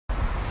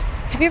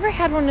you ever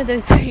had one of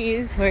those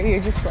days where you're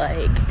just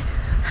like,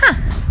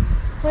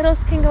 what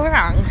else can go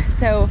wrong?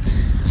 So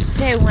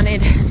today I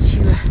wanted to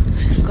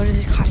go to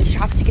the coffee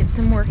shop to get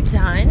some work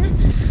done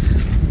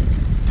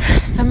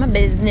from my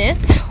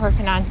business,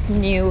 working on some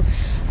new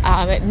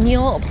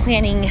meal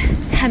planning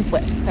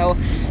templates. So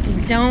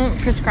don't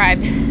prescribe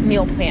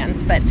meal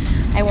plans, but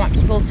I want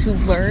people to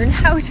learn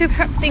how to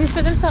prep things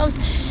for themselves.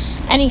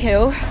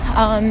 Anywho,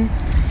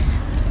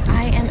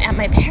 I am at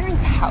my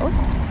parents'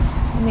 house,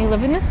 and they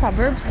live in the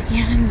suburbs,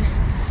 and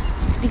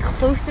the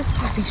closest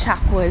coffee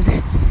shop was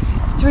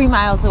 3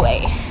 miles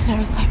away. And I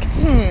was like,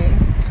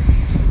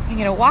 I'm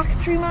gonna walk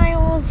 3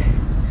 miles.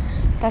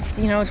 That's,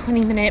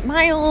 20-minute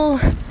mile.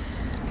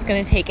 It's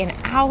gonna take an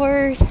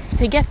hour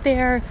to get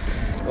there.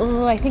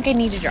 I think I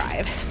need to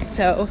drive.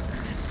 So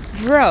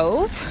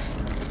drove,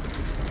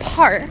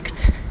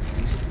 parked,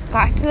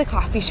 got to the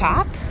coffee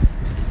shop.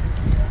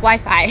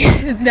 Wi-Fi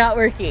is not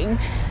working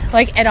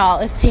at all.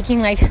 It's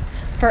taking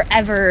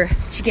forever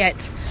to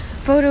get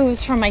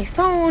photos from my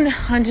phone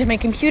onto my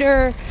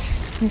computer.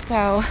 And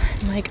so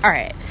I'm like, all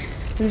right,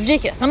 this is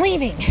ridiculous. I'm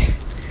leaving.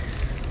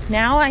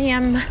 Now I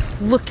am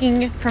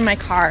looking for my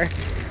car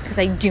because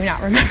I do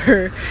not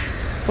remember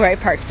where I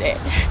parked it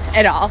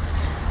at all,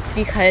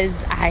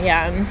 because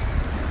I'm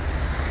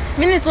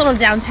in this little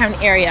downtown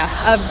area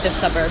of the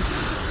suburb.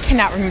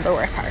 Cannot remember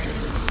where I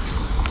parked.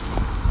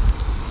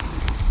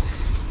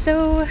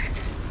 So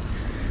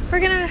we're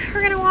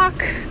gonna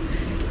walk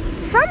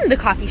from the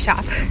coffee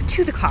shop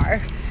to the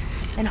car,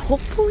 and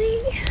hopefully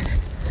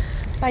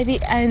by the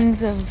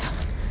end of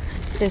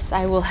this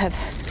I will have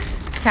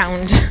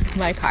found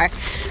my car.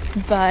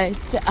 But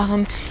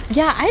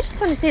I just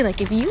want to say,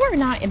 if you are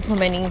not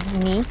implementing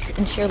NEAT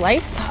into your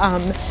life,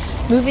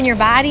 moving your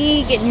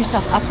body, getting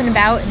yourself up and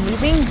about and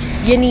moving,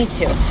 you need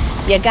to.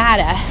 You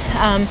gotta.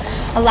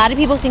 A lot of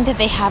people think that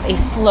they have a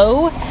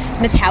slow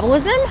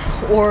metabolism,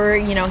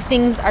 or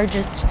things are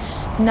just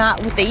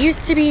not what they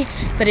used to be.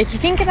 But if you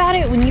think about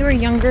it, when you were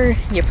younger,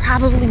 you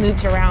probably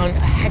moved around a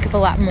heck of a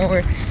lot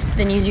more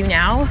than you do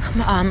now.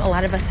 A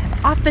lot of us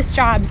have office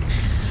jobs,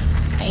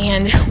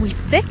 and we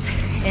sit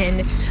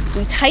and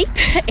we type,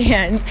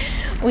 and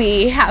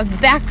we have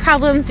back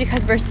problems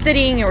because we're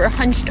sitting and we're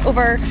hunched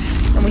over,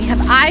 and we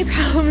have eye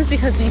problems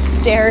because we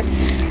stare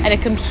at a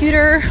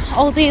computer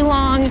all day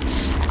long.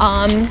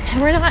 And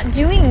we're not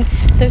doing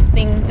those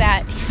things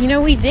that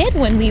we did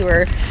when we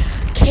were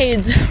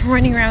kids,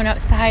 running around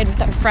outside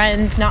with our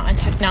friends, not on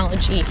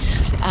technology.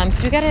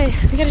 So we gotta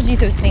do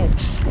those things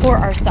for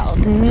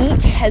ourselves.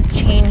 NEAT has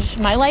changed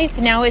my life.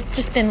 Now it's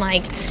just been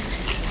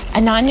a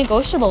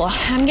non-negotiable.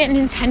 I'm getting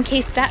in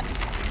 10K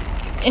steps.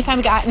 If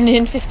I'm gotten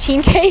in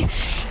 15K,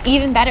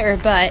 even better.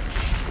 But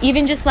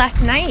even just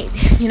last night,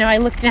 I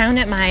looked down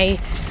at my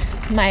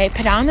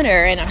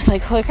pedometer and I was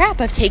like, holy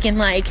crap, I've taken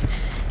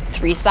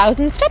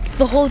 3,000 steps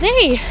the whole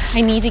day.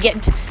 I need to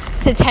get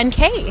to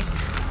 10K.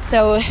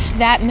 So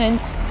that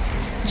meant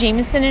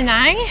Jameson and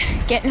I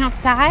getting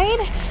outside,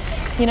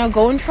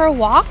 going for a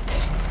walk,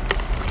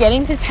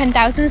 getting to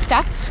 10,000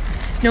 steps,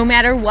 no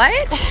matter what.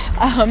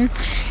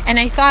 And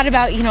I thought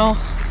about,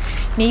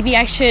 maybe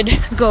I should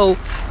go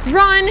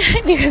run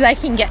because I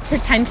can get to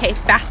 10K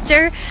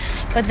faster.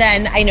 But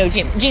then I know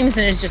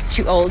Jameson is just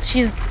too old.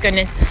 She's,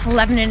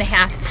 11 and a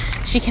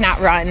half. She cannot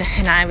run.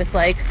 And I was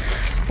like,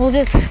 we'll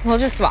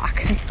just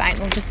walk. It's fine.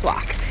 We'll just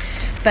walk.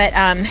 But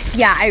I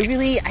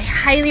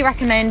highly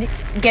recommend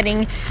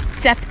getting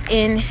steps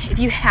in. If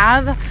you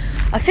have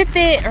a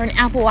Fitbit or an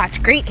Apple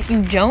Watch, great. If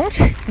you don't,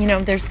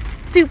 there's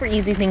super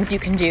easy things you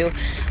can do,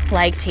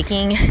 like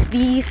taking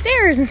the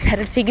stairs instead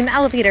of taking the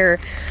elevator,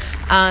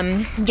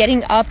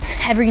 getting up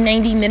every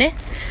 90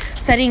 minutes,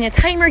 setting a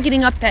timer,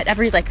 getting up at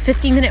every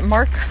 50-minute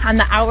mark on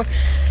the hour,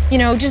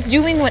 just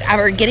doing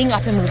whatever, getting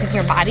up and moving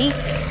your body.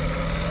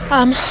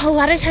 A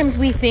lot of times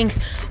we think,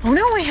 oh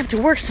no, I have to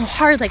work so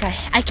hard,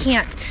 I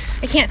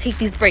can't take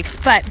these breaks.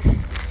 But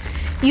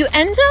you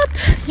end up,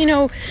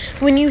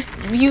 when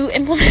you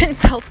implement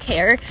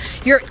self-care,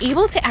 you're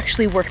able to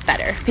actually work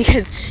better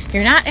because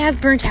you're not as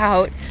burnt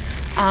out.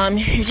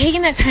 You're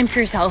taking that time for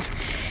yourself,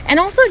 and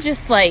also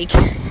just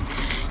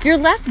you're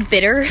less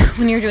bitter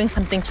when you're doing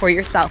something for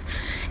yourself.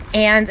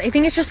 And I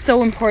think it's just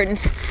so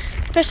important,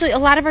 especially a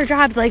lot of our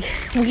jobs,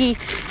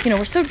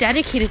 we're so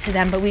dedicated to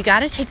them, but we got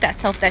to take that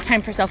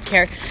time for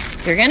self-care.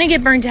 You're going to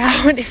get burnt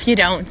out if you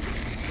don't.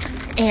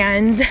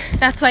 And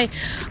that's why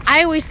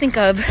I always think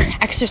of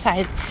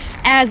exercise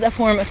as a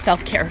form of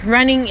self-care.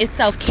 Running is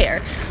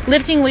self-care.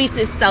 Lifting weights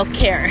is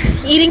self-care.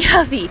 Eating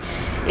healthy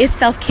is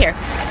self-care.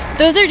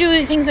 Those are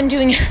doing things I'm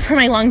doing for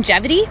my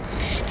longevity.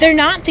 They're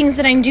not things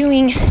that I'm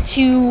doing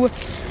to,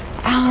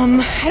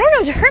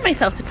 to hurt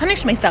myself, to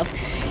punish myself.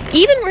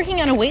 Even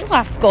working on a weight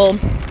loss goal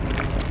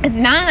is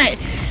not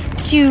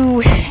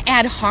to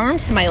add harm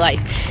to my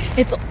life.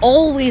 It's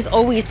always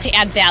to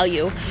add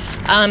value.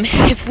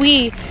 If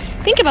we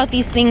think about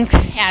these things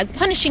as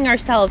punishing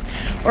ourselves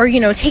or,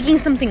 taking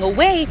something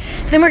away,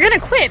 then we're going to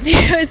quit,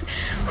 because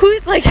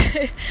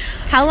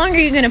how long are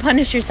you going to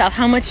punish yourself?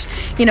 How much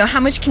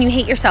can you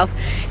hate yourself?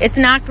 It's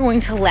not going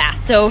to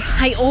last. So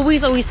I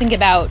always think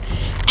about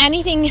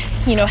anything,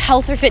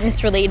 health or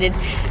fitness related,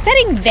 it's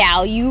adding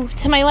value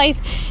to my life.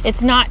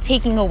 It's not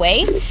taking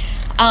away.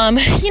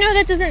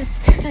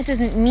 That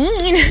doesn't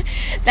mean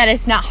that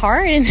it's not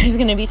hard, and there's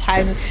going to be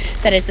times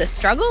that it's a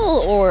struggle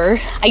or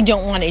I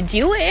don't want to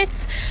do it.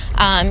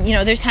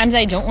 There's times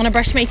I don't want to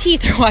brush my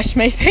teeth or wash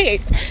my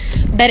face,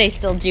 but I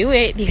still do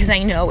it because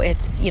I know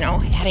it's,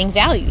 adding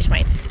value to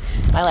my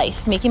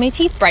life, making my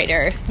teeth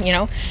brighter,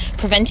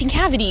 preventing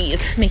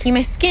cavities, making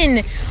my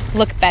skin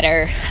look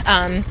better.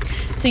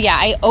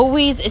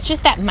 It's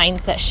just that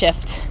mindset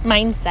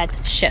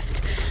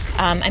shift.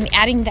 I'm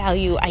adding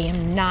value. I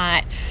am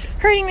not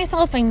hurting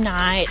myself. I'm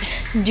not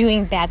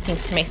doing bad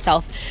things to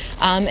myself.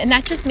 And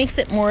that just makes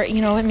it more,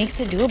 it makes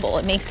it doable.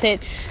 It makes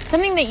it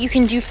something that you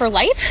can do for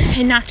life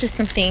and not just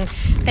something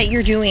that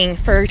you're doing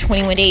for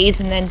 21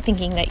 days and then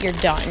thinking that you're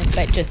done.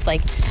 But just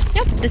like,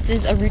 nope, this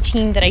is a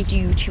routine that I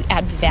do to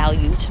add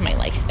value to my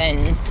life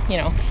and,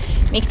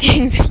 make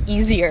things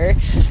easier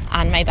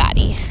on my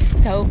body.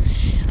 So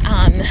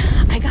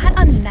I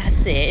got a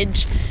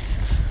message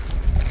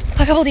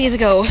a couple days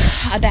ago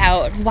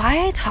about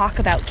why I talk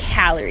about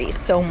calories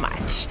so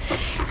much.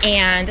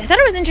 And I thought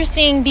it was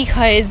interesting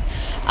because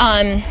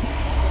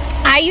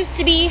I used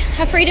to be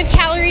afraid of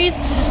calories.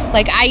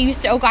 I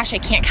used to, oh gosh, I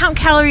can't count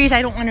calories.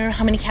 I don't want to know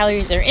how many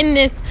calories are in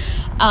this.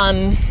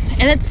 And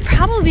that's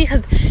probably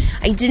because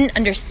I didn't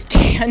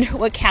understand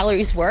what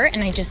calories were.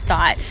 And I just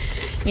thought,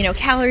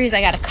 calories,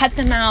 I got to cut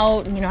them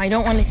out. I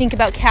don't want to think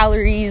about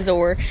calories,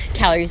 or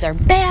calories are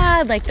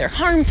bad, they're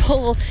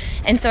harmful.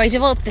 And so I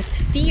developed this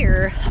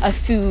fear of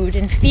food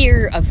and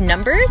fear of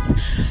numbers.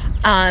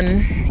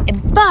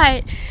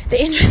 But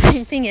the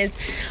interesting thing is,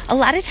 a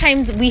lot of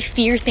times we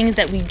fear things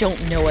that we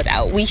don't know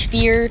about. We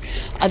fear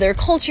other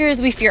cultures,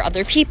 we fear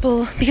other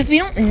people, because we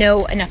don't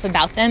know enough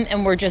about them,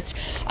 and we're just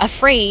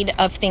afraid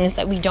of things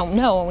that we don't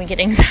know, and we get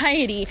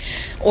anxiety,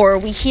 or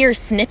we hear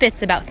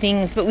snippets about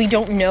things, but we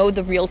don't know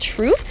the real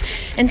truth,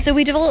 and so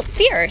we develop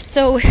fear.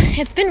 So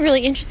it's been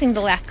really interesting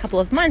the last couple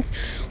of months,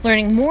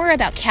 learning more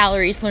about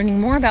calories, learning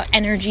more about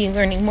energy,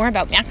 learning more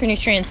about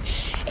macronutrients,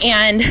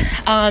 and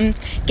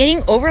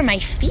getting over my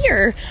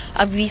fear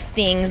of these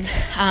things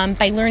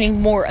by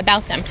learning more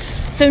about them.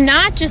 So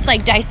not just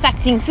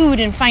dissecting food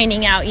and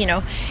finding out,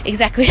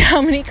 exactly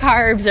how many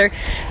carbs or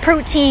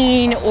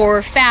protein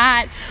or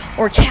fat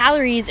or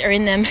calories are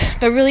in them,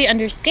 but really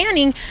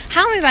understanding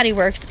how my body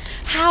works,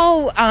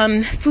 how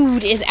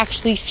food is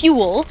actually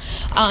fuel.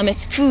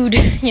 It's food,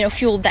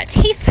 fuel that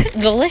tastes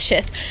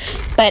delicious,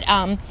 but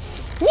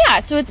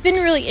so it's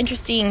been really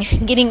interesting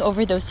getting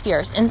over those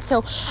fears. And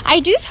so I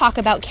do talk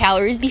about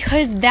calories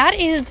because that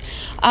is,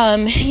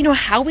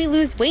 how we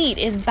lose weight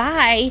is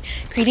by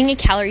creating a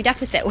calorie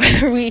deficit,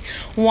 whether we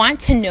want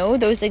to know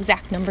those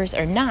exact numbers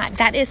or not.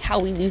 That is how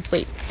we lose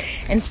weight.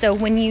 And so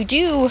when you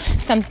do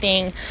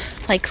something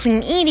like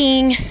clean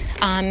eating,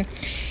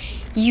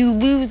 you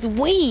lose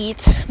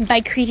weight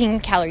by creating a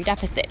calorie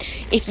deficit.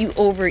 If you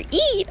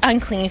overeat on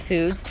clean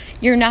foods,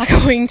 you're not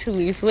going to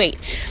lose weight.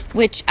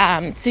 Which,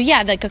 a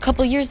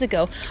couple years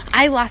ago,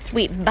 I lost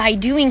weight by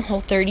doing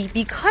Whole30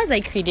 because I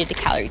created a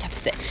calorie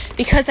deficit.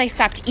 Because I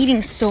stopped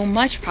eating so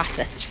much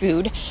processed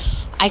food,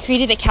 I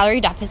created a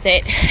calorie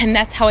deficit, and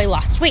that's how I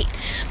lost weight.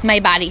 My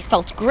body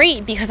felt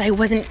great because I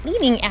wasn't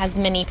eating as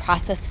many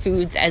processed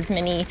foods, as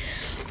many,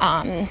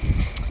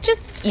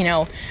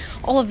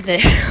 all of the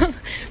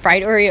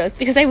fried Oreos,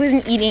 because I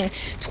wasn't eating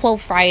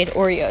 12 fried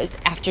Oreos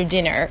after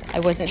dinner.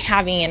 I wasn't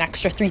having an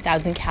extra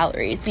 3,000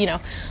 calories.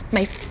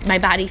 My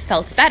body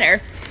felt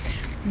better.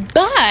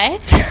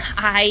 But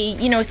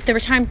there were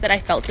times that I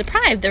felt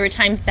deprived. There were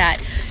times that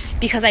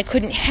because I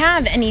couldn't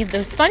have any of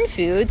those fun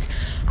foods,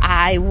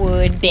 I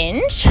would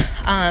binge.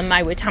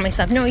 I would tell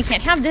myself, no, you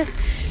can't have this,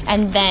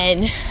 and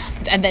then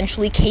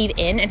eventually cave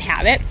in and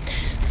have it.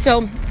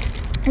 So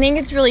I think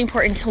it's really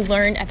important to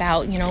learn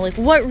about,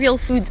 what real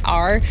foods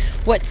are,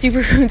 what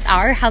superfoods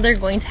are, how they're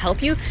going to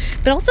help you,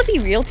 but also be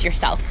real to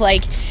yourself.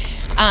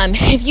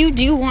 If you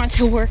do want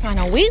to work on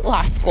a weight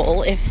loss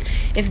goal,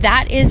 if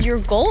that is your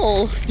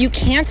goal, you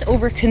can't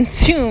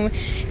overconsume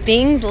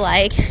things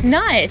like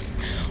nuts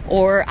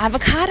or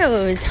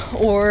avocados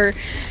or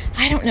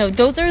I don't know,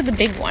 those are the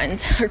big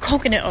ones, or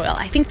coconut oil.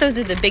 I think those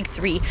are the big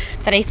three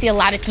that I see a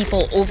lot of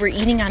people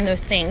overeating on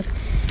those things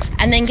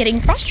and then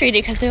getting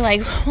frustrated because they're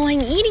like, well,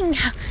 I'm eating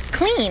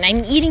clean,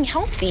 I'm eating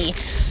healthy.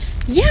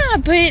 Yeah,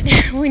 but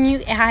when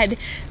you add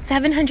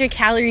 700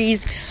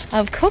 calories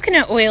of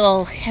coconut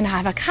oil and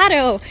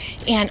avocado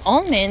and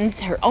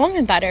almonds or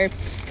almond butter,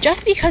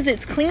 just because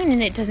it's clean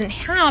and it doesn't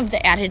have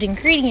the added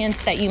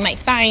ingredients that you might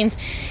find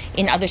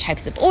in other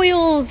types of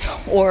oils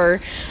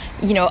or,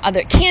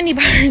 other candy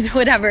bars or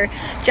whatever,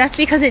 just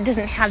because it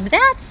doesn't have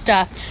that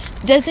stuff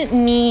doesn't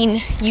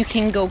mean you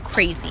can go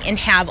crazy and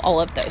have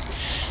all of those.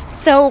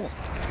 So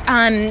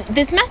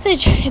this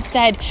message, it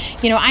said,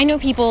 I know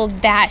people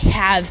that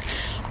have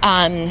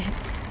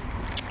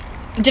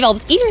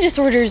develops eating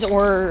disorders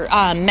or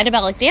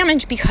metabolic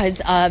damage because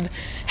of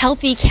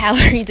healthy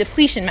calorie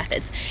depletion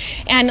methods.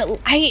 And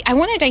I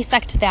want to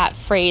dissect that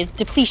phrase,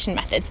 depletion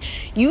methods.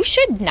 You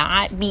should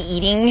not be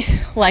eating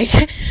like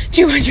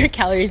 200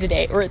 calories a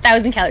day or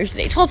 1,000 calories a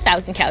day,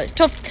 12,000 calories,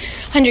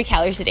 1,200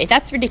 calories a day.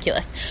 That's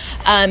ridiculous.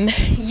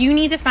 You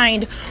need to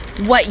find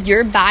what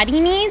your body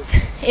needs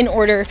in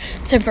order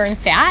to burn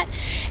fat.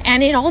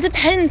 And it all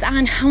depends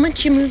on how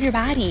much you move your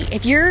body.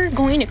 If you're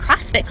going to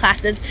CrossFit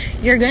classes,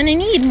 you're going to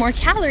need more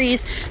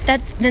calories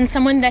than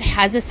someone that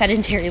has a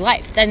sedentary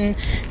life, than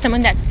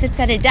someone that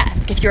sits at a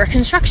desk. If you're a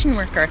construction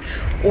worker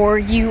or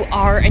you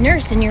are a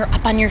nurse and you're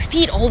up on your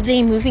feet all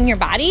day moving your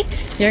body,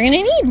 you're going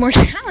to need more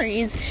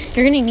calories.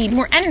 You're going to need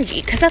more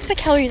energy, because that's what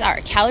calories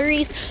are.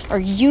 Calories are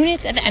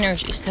units of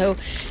energy. So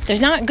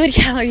there's not good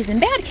calories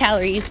and bad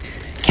calories.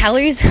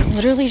 Calories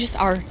literally just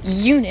are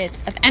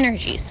units of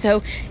energy.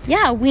 So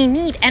yeah, we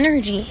need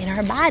energy in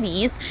our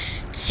bodies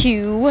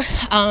to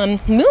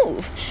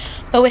move.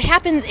 But what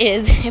happens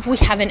is, if we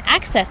have an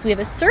excess, we have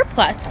a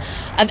surplus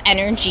of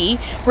energy,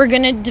 we're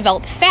going to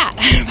develop fat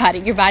on our body.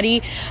 Your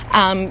body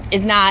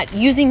is not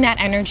using that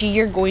energy.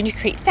 You're going to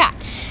create fat.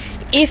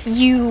 If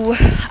you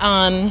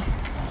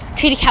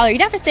create a calorie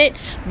deficit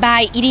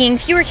by eating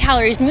fewer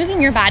calories,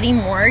 moving your body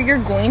more, you're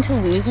going to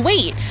lose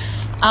weight.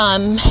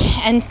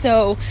 And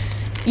so,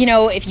 you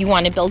know, if you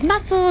want to build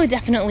muscle, you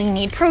definitely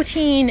need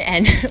protein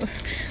and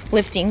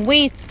lifting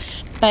weights.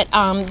 But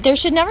there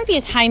should never be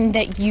a time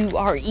that you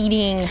are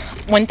eating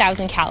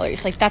 1,000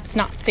 calories. Like, that's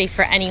not safe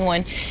for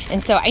anyone.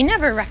 And so I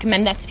never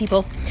recommend that to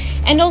people.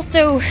 And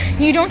also,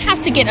 you don't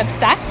have to get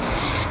obsessed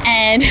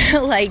and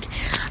feel like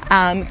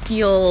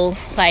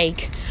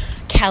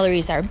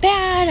calories are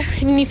bad.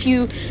 I mean, if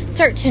you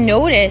start to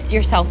notice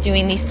yourself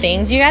doing these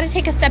things, you got to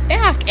take a step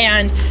back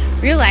and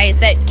realize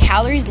that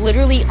calories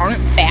literally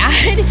aren't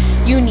bad.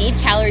 You need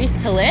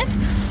calories to live.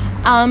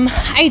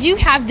 I do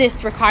have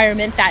this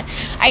requirement that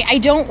I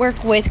don't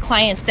work with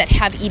clients that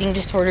have eating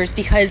disorders,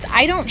 because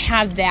I don't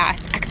have that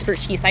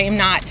expertise. I am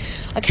not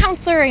a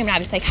counselor. I'm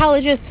not a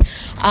psychologist.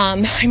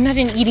 I'm not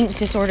an eating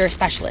disorder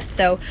specialist.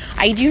 So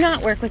I do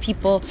not work with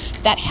people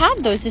that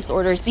have those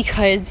disorders,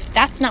 because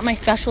that's not my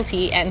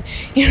specialty. And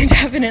you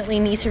definitely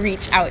need to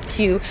reach out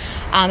to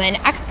an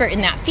expert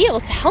in that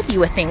field to help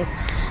you with things.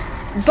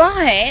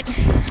 But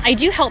I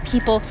do help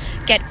people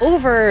get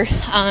over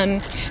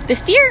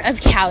the fear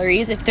of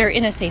calories if they're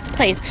in a safe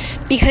place,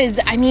 because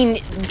I mean,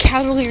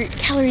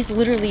 calories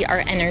literally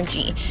are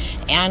energy,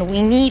 and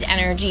we need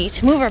energy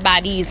to move our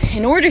bodies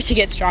in order to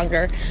get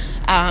stronger.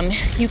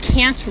 You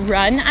can't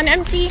run on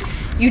empty.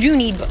 You do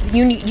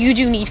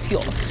need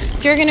fuel.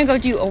 If you're gonna go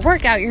do a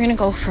workout, you're gonna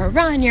go for a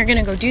run, you're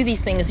gonna go do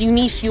these things, you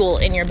need fuel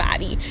in your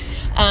body.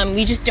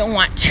 We just don't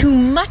want too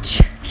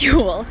much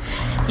fuel.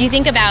 You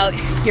think about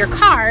your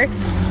car,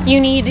 you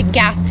need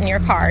gas in your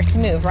car to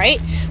move, right?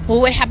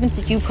 Well, what happens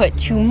if you put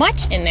too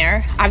much in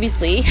there?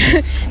 Obviously,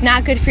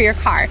 not good for your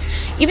car.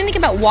 Even think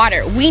about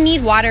water. We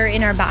need water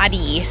in our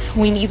body.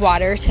 We need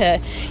water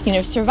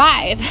to,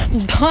 survive.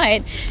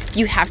 But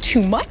you have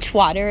too much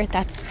water,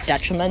 that's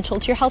detrimental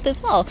to your health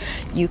as well.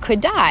 You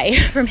could die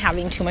from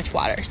having too much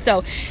water.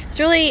 So it's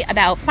really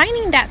about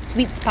finding that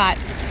sweet spot.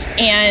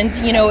 And,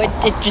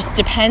 it just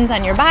depends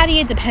on your body.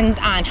 It depends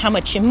on how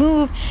much you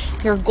move,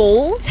 your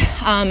goals.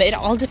 It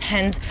all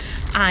depends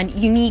on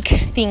unique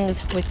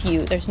things with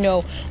you. There's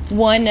no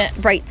one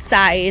right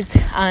size.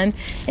 And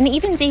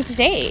even day to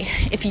day,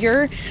 if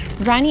you're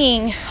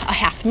running a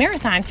half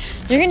marathon,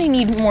 you're going to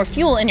need more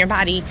fuel in your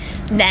body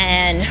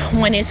than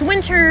when it's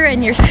winter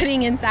and you're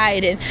sitting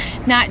inside and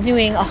not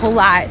doing a whole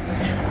lot.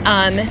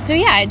 So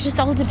yeah, it just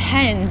all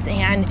depends.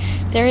 And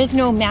there's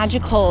no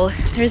magical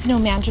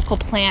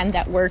plan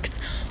that works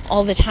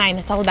all the time.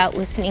 It's all about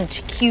listening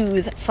to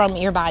cues from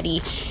your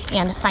body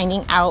and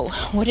finding out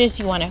what it is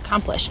you want to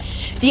accomplish.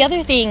 The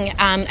other thing,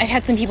 I've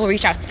had some people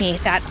reach out to me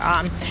that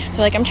they're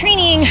like, I'm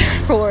training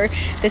for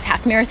this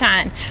half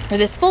marathon or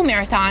this full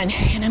marathon.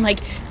 And I'm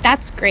like,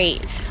 that's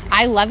great.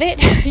 I love it.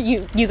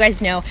 You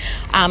guys know,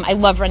 I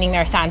love running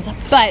marathons.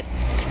 But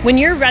when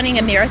you're running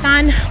a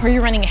marathon or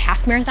you're running a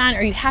half marathon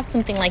or you have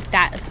something like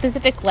that, a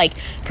specific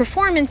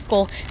performance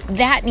goal,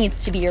 that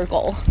needs to be your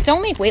goal.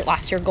 Don't make weight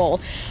loss your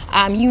goal.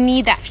 You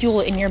need that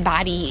fuel in your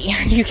body.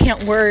 You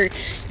can't work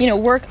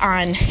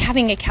on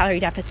having a calorie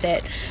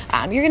deficit.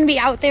 You're going to be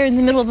out there in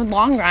the middle of the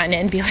long run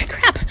and be like,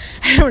 crap,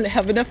 I don't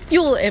have enough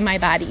fuel in my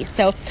body.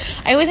 So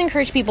I always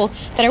encourage people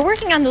that are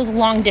working on those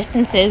long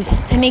distances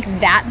to make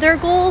that their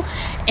goal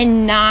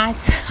and not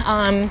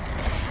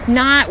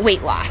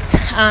weight loss.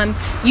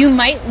 You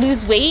might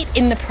lose weight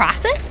in the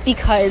process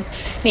because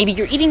maybe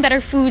you're eating better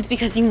foods,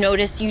 because you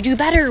notice you do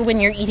better when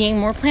you're eating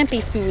more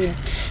plant-based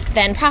foods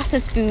than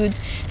processed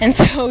foods. And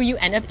so you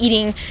end up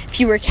eating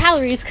fewer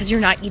calories because you're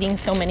not eating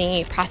so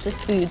many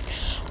processed foods.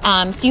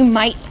 So you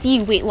might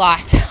see weight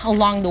loss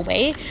along the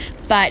way.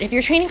 But if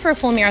you're training for a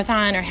full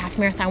marathon or half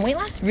marathon, weight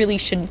loss really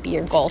shouldn't be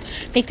your goal.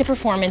 Make the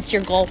performance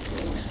your goal.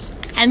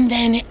 And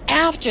then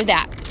after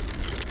that,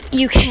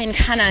 you can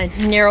kind of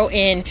narrow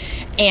in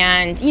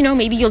and,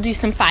 maybe you'll do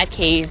some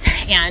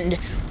 5Ks and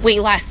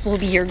weight loss will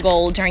be your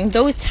goal during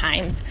those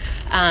times.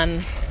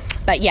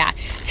 But yeah,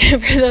 for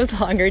those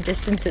longer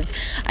distances,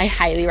 I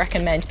highly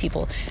recommend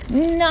people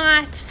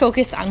not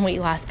focus on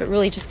weight loss, but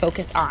really just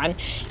focus on,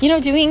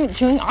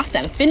 doing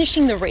awesome,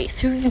 finishing the race.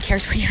 Who even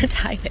cares what your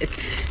time is?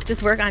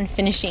 Just work on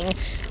finishing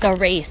the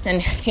race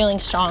and feeling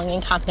strong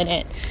and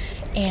confident.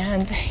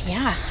 And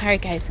yeah, all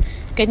right, guys,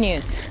 good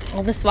news.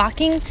 All this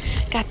walking,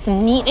 got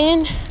some NEAT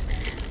in,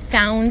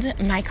 found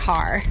my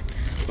car,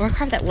 or a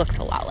car that looks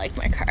a lot like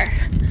my car.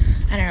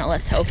 I don't know,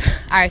 let's hope.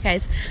 All right,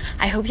 guys,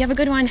 I hope you have a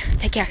good one.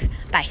 Take care.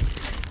 Bye.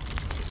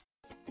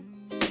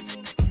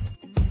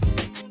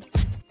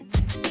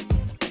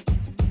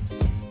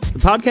 The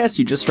podcast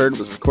you just heard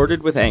was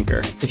recorded with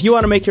Anchor. If you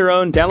want to make your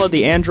own, download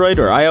the Android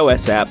or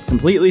iOS app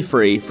completely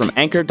free from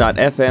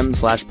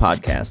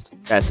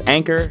anchor.fm/podcast. That's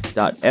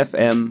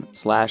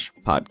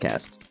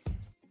anchor.fm/podcast.